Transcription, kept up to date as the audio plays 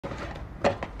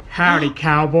Howdy,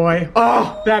 cowboy.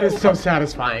 Oh, that is so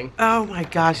satisfying. Oh my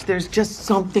gosh, there's just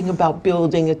something about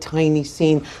building a tiny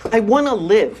scene. I want to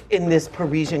live in this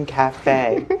Parisian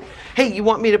cafe. Hey, you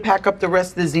want me to pack up the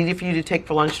rest of the ziti for you to take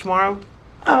for lunch tomorrow?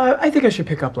 I think I should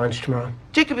pick up lunch tomorrow.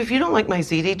 Jacob, if you don't like my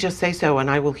ziti, just say so and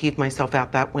I will heave myself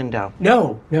out that window.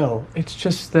 No, it's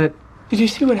just that... Did you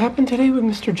see what happened today with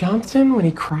Mr. Johnson when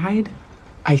he cried?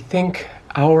 I think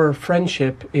our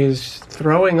friendship is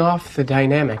throwing off the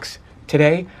dynamics.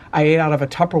 Today, I ate out of a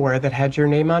Tupperware that had your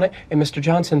name on it, and Mr.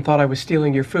 Johnson thought I was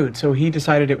stealing your food, so he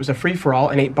decided it was a free-for-all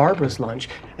and ate Barbara's lunch.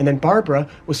 And then Barbara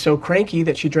was so cranky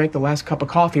that she drank the last cup of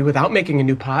coffee without making a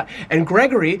new pot, and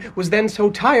Gregory was then so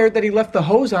tired that he left the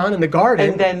hose on in the garden.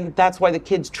 And then that's why the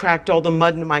kids tracked all the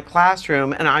mud into my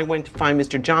classroom, and I went to find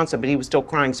Mr. Johnson, but he was still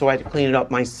crying, so I had to clean it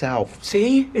up myself.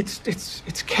 See? It's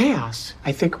chaos.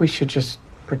 I think we should just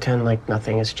pretend like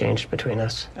nothing has changed between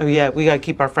us. Oh yeah, we gotta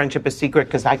keep our friendship a secret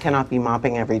because I cannot be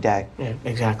mopping every day. Yeah,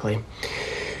 exactly.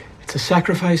 It's a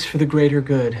sacrifice for the greater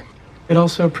good. It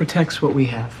also protects what we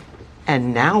have.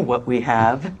 And now what we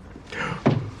have,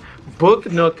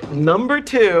 book nook number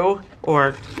 2,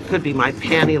 or could be my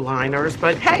panty liners,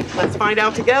 but hey, let's find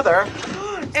out together.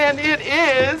 And it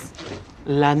is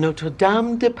La Notre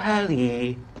Dame de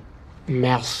Paris.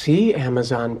 Merci,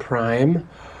 Amazon Prime.